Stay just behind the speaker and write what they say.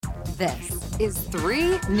This is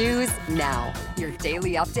 3 News Now, your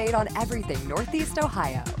daily update on everything Northeast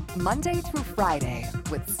Ohio, Monday through Friday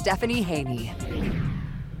with Stephanie Haney.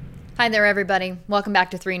 Hi there, everybody. Welcome back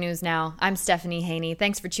to 3 News Now. I'm Stephanie Haney.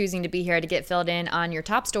 Thanks for choosing to be here to get filled in on your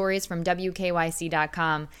top stories from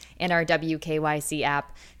WKYC.com and our WKYC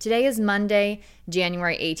app. Today is Monday,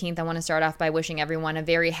 January 18th. I want to start off by wishing everyone a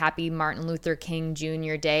very happy Martin Luther King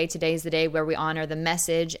Jr. Day. Today is the day where we honor the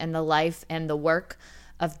message and the life and the work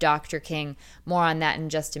of Dr. King. More on that in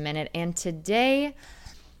just a minute. And today,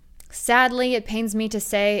 sadly, it pains me to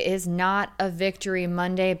say, is not a Victory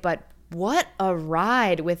Monday, but what a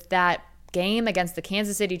ride with that game against the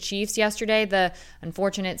Kansas City Chiefs yesterday, the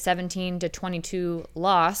unfortunate 17-22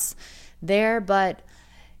 loss there, but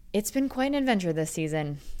it's been quite an adventure this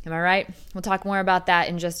season. Am I right? We'll talk more about that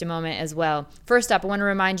in just a moment as well. First up, I want to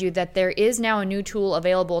remind you that there is now a new tool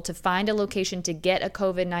available to find a location to get a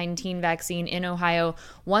COVID-19 vaccine in Ohio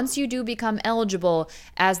once you do become eligible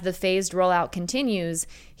as the phased rollout continues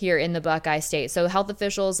here in the Buckeye State. So health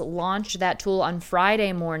officials launched that tool on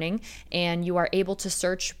Friday morning, and you are able to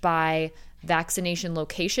search by vaccination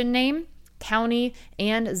location name, county,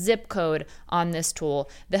 and zip code on this tool.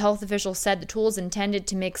 The health official said the tool is intended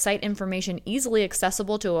to make site information easily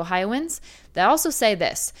accessible to Ohioans. They also say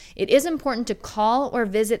this: it is important to call or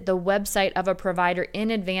visit the website of a provider in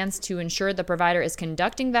advance to ensure the provider is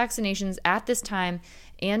conducting vaccinations at this time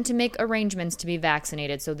and to make arrangements to be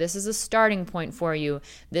vaccinated. So this is a starting point for you,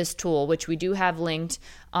 this tool, which we do have linked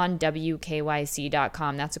on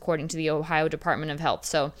WKYC.com. That's according to the Ohio Department of Health.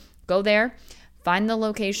 So go there, find the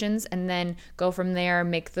locations, and then go from there,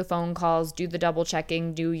 make the phone calls, do the double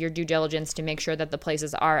checking, do your due diligence to make sure that the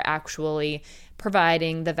places are actually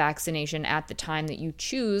providing the vaccination at the time that you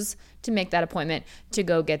choose to make that appointment to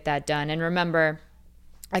go get that done. And remember,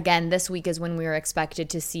 again, this week is when we are expected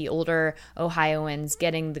to see older Ohioans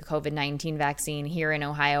getting the COVID-19 vaccine here in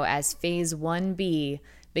Ohio as Phase 1B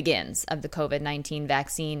begins of the COVID-19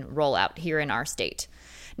 vaccine rollout here in our state.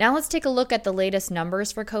 Now let's take a look at the latest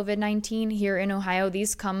numbers for COVID-19 here in Ohio.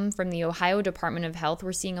 These come from the Ohio Department of Health.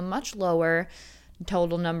 We're seeing a much lower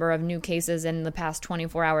total number of new cases in the past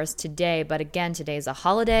 24 hours today. But again, today is a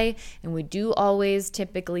holiday, and we do always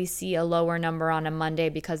typically see a lower number on a Monday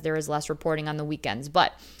because there is less reporting on the weekends.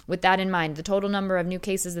 But with that in mind, the total number of new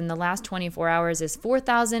cases in the last 24 hours is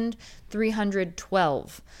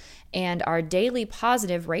 4,312. And our daily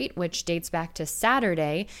positive rate, which dates back to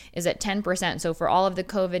Saturday, is at 10%. So for all of the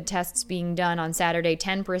COVID tests being done on Saturday,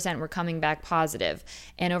 10% were coming back positive.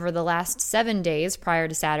 And over the last 7 days prior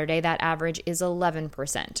to Saturday, that average is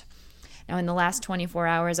 11%. Now, in the last 24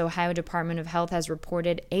 hours, Ohio Department of Health has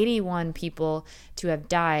reported 81 people to have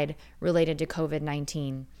died related to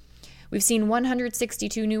COVID-19. We've seen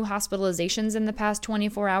 162 new hospitalizations in the past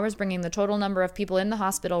 24 hours, bringing the total number of people in the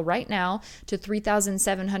hospital right now to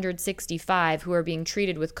 3,765 who are being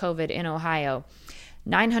treated with COVID in Ohio.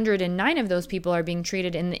 909 of those people are being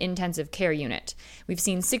treated in the intensive care unit. We've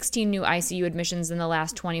seen 16 new ICU admissions in the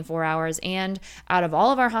last 24 hours, and out of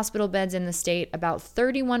all of our hospital beds in the state, about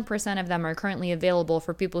 31% of them are currently available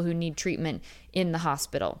for people who need treatment in the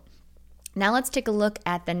hospital. Now let's take a look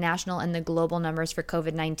at the national and the global numbers for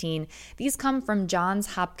COVID-19. These come from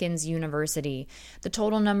Johns Hopkins University. The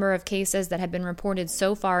total number of cases that have been reported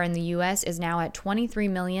so far in the U.S. is now at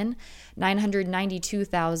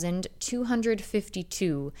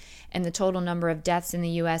 23,992,252, and the total number of deaths in the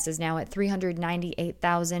U.S. is now at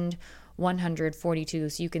 398,142.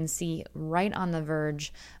 So you can see right on the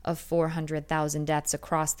verge of 400,000 deaths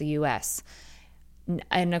across the U.S.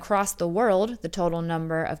 And across the world, the total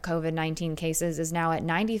number of COVID-19 cases is now at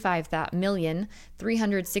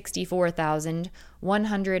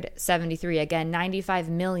 95,364,173. Again,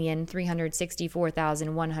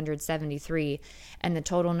 95,364,173. And the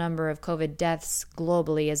total number of COVID deaths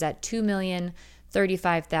globally is at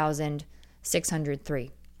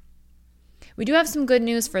 2,035,603. We do have some good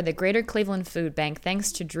news for the Greater Cleveland Food Bank.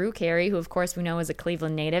 Thanks to Drew Carey, who of course we know is a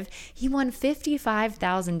Cleveland native. He won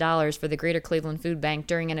 $55,000 for the Greater Cleveland Food Bank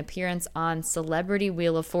during an appearance on Celebrity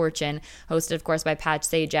Wheel of Fortune, hosted of course by Pat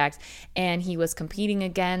Sajak. And he was competing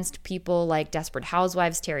against people like Desperate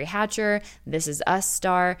Housewives' Terry Hatcher, This Is Us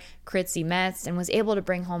star Kritzy Metz, and was able to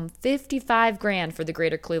bring home $55,000 for the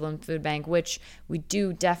Greater Cleveland Food Bank, which we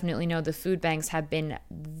do definitely know the food banks have been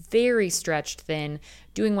very stretched thin,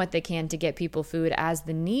 doing what they can to get people food as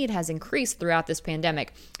the need has increased throughout this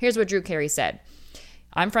pandemic. Here's what Drew Carey said.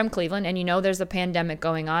 I'm from Cleveland, and there's a pandemic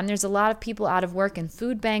going on. There's a lot of people out of work, and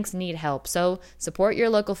food banks need help. So support your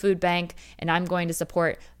local food bank, and I'm going to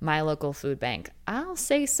support my local food bank. I'll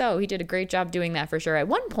say so. He did a great job doing that for sure. At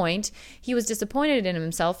one point, he was disappointed in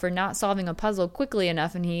himself for not solving a puzzle quickly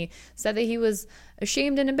enough, and he said that he was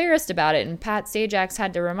ashamed and embarrassed about it. And Pat Sajak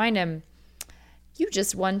had to remind him, you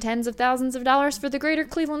just won tens of thousands of dollars for the Greater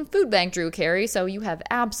Cleveland Food Bank, Drew Carey, so you have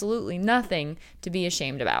absolutely nothing to be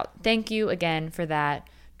ashamed about. Thank you again for that,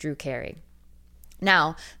 Drew Carey.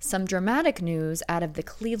 Now, some dramatic news out of the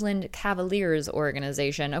Cleveland Cavaliers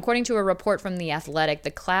organization. According to a report from The Athletic,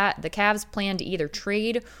 the Cavs plan to either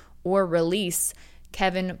trade or release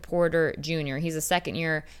Kevin Porter Jr. He's a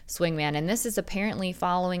second-year swingman, and this is apparently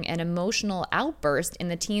following an emotional outburst in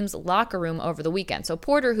the team's locker room over the weekend. So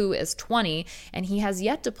Porter, who is 20, and he has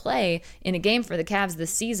yet to play in a game for the Cavs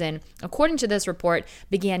this season, according to this report,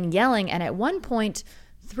 began yelling and at one point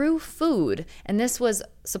threw food. And this was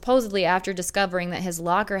supposedly after discovering that his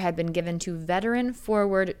locker had been given to veteran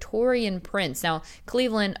forward Taurean Prince. Now,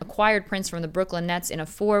 Cleveland acquired Prince from the Brooklyn Nets in a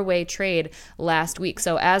 4-way trade last week.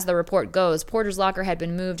 So as the report goes, Porter's locker had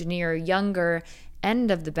been moved near younger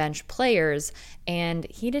end-of-the-bench players, and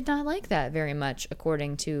he did not like that very much,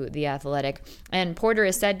 according to The Athletic. And Porter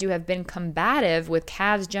is said to have been combative with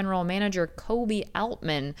Cavs general manager Koby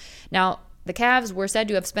Altman. Now, the Cavs were said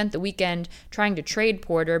to have spent the weekend trying to trade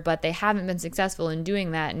Porter, but they haven't been successful in doing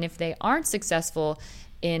that. And if they aren't successful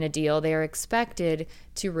in a deal, they are expected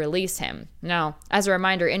to release him. Now, as a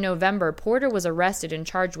reminder, in November, Porter was arrested and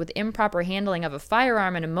charged with improper handling of a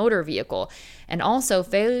firearm in a motor vehicle and also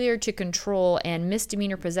failure to control and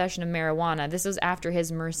misdemeanor possession of marijuana. This was after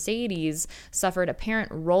his Mercedes suffered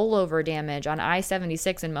apparent rollover damage on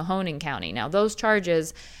I-76 in Mahoning County. Now, those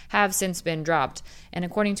charges have since been dropped. And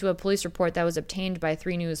according to a police report that was obtained by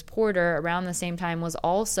 3 News, Porter, around the same time, was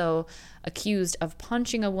also accused of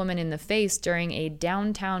punching a woman in the face during a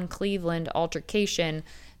downtown Cleveland altercation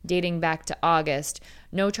dating back to August.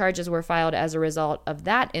 No charges were filed as a result of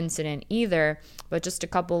that incident either, but just a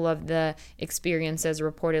couple of the experiences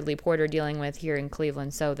reportedly Porter dealing with here in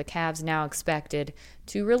Cleveland. So the Cavs now expected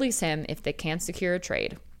to release him if they can't secure a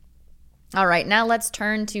trade. All right, now let's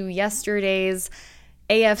turn to yesterday's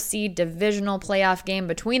AFC divisional playoff game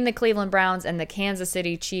between the Cleveland Browns and the Kansas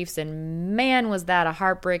City Chiefs, and man, was that a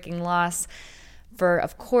heartbreaking loss for,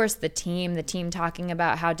 of course, the team talking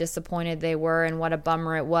about how disappointed they were and what a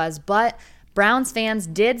bummer it was. But Browns fans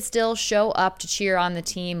did still show up to cheer on the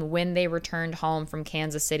team when they returned home from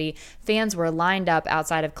Kansas City. Fans were lined up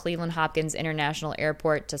outside of Cleveland Hopkins International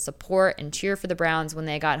Airport to support and cheer for the Browns when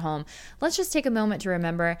they got home. Let's just take a moment to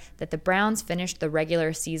remember that the Browns finished the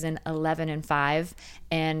regular season 11-5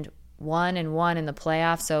 and 1-1 in the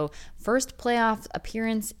playoffs. So first playoff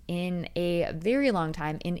appearance in a very long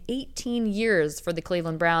time, in 18 years for the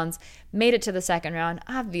Cleveland Browns. Made it to the second round.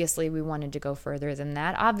 Obviously, we wanted to go further than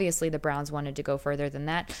that. Obviously, the Browns wanted to go further than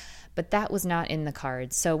that, but that was not in the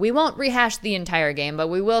cards. So we won't rehash the entire game, but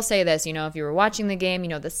we will say this, if you were watching the game,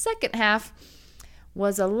 the second half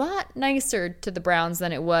was a lot nicer to the Browns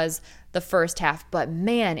than it was the first half. But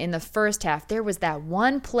man, in the first half, there was that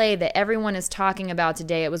one play that everyone is talking about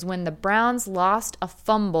today. It was when the Browns lost a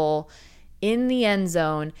fumble in the end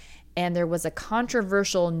zone, and there was a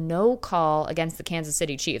controversial no call against the Kansas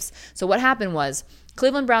City Chiefs. So what happened was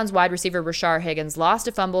Cleveland Browns wide receiver Rashard Higgins lost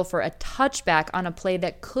a fumble for a touchback on a play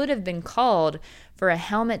that could have been called for a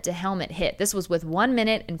helmet-to-helmet hit. This was with 1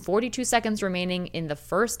 minute and 42 seconds remaining in the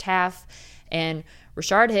first half, and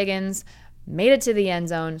Rashard Higgins made it to the end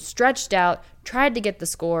zone, stretched out, tried to get the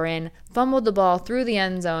score in, fumbled the ball through the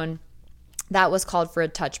end zone. That was called for a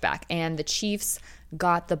touchback, and the Chiefs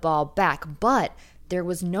got the ball back. But there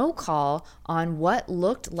was no call on what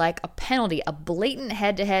looked like a penalty, a blatant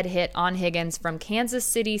head-to-head hit on Higgins from Kansas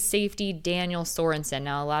City safety Daniel Sorensen.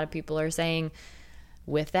 Now, a lot of people are saying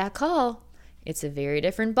with that call, it's a very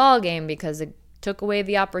different ball game because it took away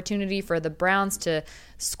the opportunity for the Browns to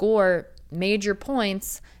score major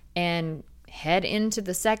points and head into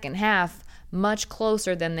the second half much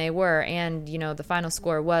closer than they were. And, the final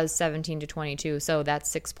score was 17-22. So that's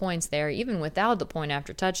 6 points there, even without the point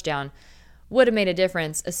after touchdown, would have made a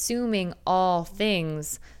difference, assuming all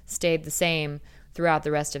things stayed the same throughout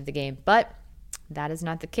the rest of the game. But that is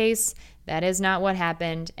not the case. That is not what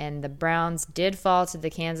happened. And the Browns did fall to the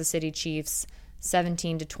Kansas City Chiefs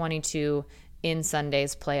 17-22 in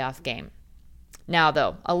Sunday's playoff game. Now,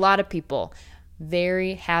 though, a lot of people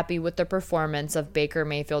very happy with the performance of Baker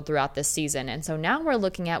Mayfield throughout this season. And so now we're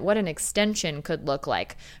looking at what an extension could look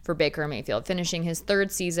like for Baker Mayfield, finishing his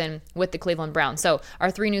third season with the Cleveland Browns. So our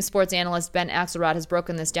 3 News sports analyst Ben Axelrod has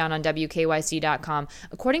broken this down on WKYC.com.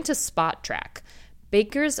 According to Spot Track,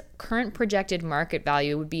 Baker's current projected market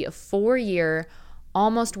value would be a 4-year,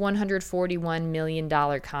 almost $141 million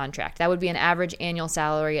contract. That would be an average annual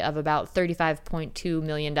salary of about $35.2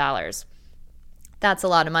 million. That's a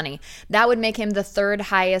lot of money. That would make him the third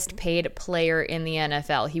highest paid player in the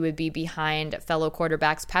NFL. He would be behind fellow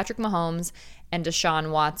quarterbacks Patrick Mahomes and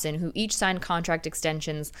Deshaun Watson, who each signed contract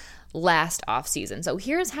extensions last offseason. So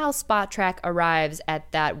here's how Spotrac arrives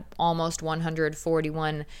at that almost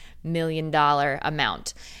 $141 million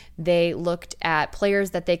amount. They looked at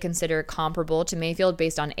players that they consider comparable to Mayfield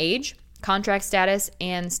based on age, contract status,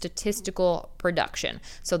 and statistical production.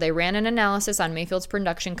 So they ran an analysis on Mayfield's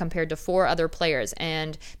production compared to 4 other players,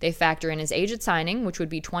 and they factor in his age at signing, which would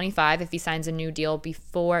be 25 if he signs a new deal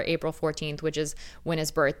before April 14th, which is when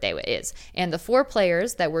his birthday is. And the 4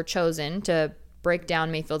 players that were chosen to break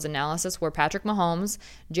down Mayfield's analysis were Patrick Mahomes,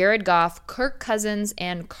 Jared Goff, Kirk Cousins,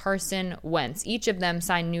 and Carson Wentz. Each of them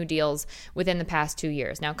signed new deals within the past 2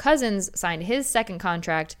 years. Now, Cousins signed his second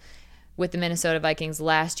contract with the Minnesota Vikings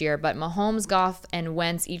last year, but Mahomes, Goff, and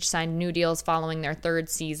Wentz each signed new deals following their third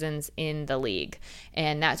seasons in the league.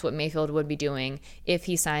 And that's what Mayfield would be doing if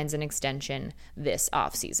he signs an extension this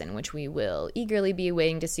offseason, which we will eagerly be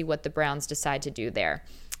waiting to see what the Browns decide to do there.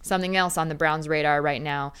 Something else on the Browns' radar right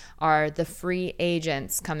now are the free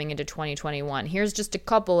agents coming into 2021. Here's just a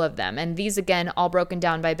couple of them. And these, again, all broken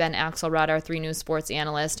down by Ben Axelrod, our 3 News sports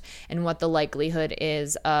analyst, and what the likelihood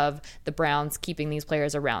is of the Browns keeping these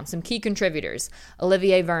players around. Some key contributors: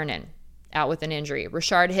 Olivier Vernon, out with an injury;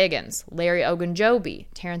 Rashard Higgins, Larry Ogunjobi,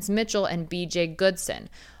 Terrence Mitchell, and B.J. Goodson.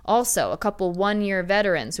 Also, a couple 1-year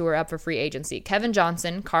veterans who are up for free agency: Kevin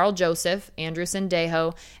Johnson, Carl Joseph, Andrew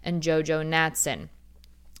Sendejo, and JoJo Natson.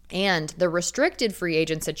 And the restricted free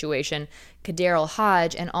agent situation, KhaDarel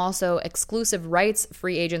Hodge, and also exclusive rights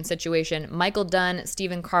free agent situation, Michael Dunn,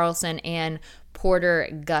 Steven Carlson, and Porter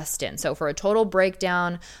Gustin. So for a total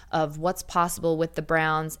breakdown of what's possible with the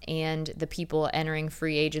Browns and the people entering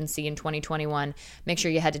free agency in 2021, make sure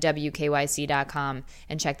you head to WKYC.com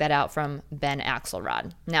and check that out from Ben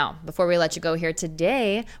Axelrod. Now, before we let you go here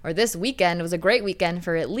today, or this weekend, was a great weekend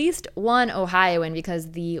for at least one Ohioan,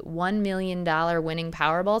 because the $1 million winning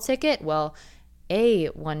Powerball ticket, well, a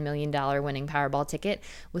 $1 million winning Powerball ticket,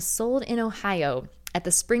 was sold in Ohio at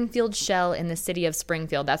the Springfield Shell in the city of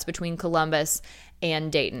Springfield. That's between Columbus and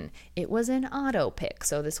Dayton. It was an auto pick,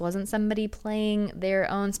 so this wasn't somebody playing their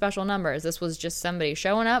own special numbers. This was just somebody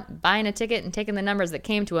showing up, buying a ticket, and taking the numbers that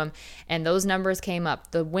came to them, and those numbers came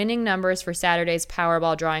up. The winning numbers for Saturday's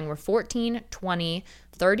Powerball drawing were 14, 20,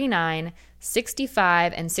 39,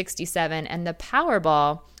 65, and 67, and the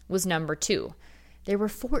Powerball was number 2. There were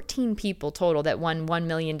 14 people total that won $1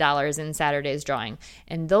 million in Saturday's drawing,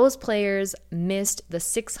 and those players missed the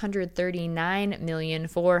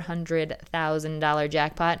 $639,400,000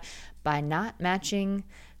 jackpot by not matching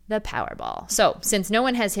the Powerball. So, since no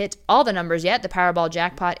one has hit all the numbers yet, the Powerball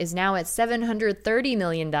jackpot is now at $730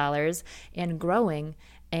 million and growing,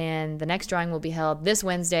 and the next drawing will be held this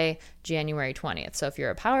Wednesday, January 20th. So if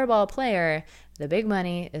you're a Powerball player, the big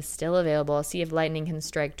money is still available. See if lightning can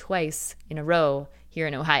strike twice in a row here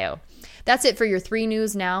in Ohio. That's it for your 3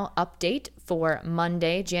 News Now update for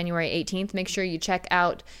Monday, January 18th. Make sure you check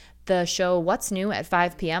out the show What's New at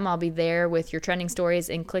 5 p.m. I'll be there with your trending stories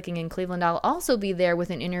in Clicking in Cleveland. I'll also be there with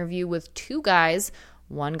an interview with 2 guys,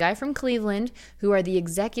 one guy from Cleveland, who are the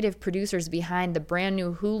executive producers behind the brand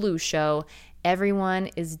new Hulu show Everyone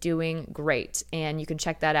is Doing Great, and you can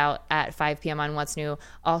check that out at 5 p.m. on What's New.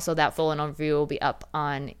 Also, that full interview will be up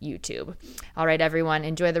on YouTube. All right, everyone,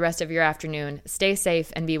 enjoy the rest of your afternoon. Stay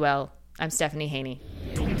safe and be well. I'm Stephanie Haney.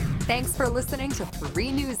 Thanks for listening to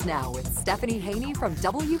 3 News Now with Stephanie Haney from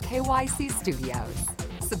WKYC Studios.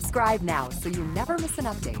 Subscribe now so you never miss an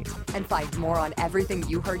update, and find more on everything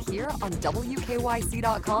you heard here on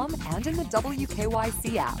WKYC.com and in the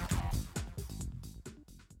WKYC app.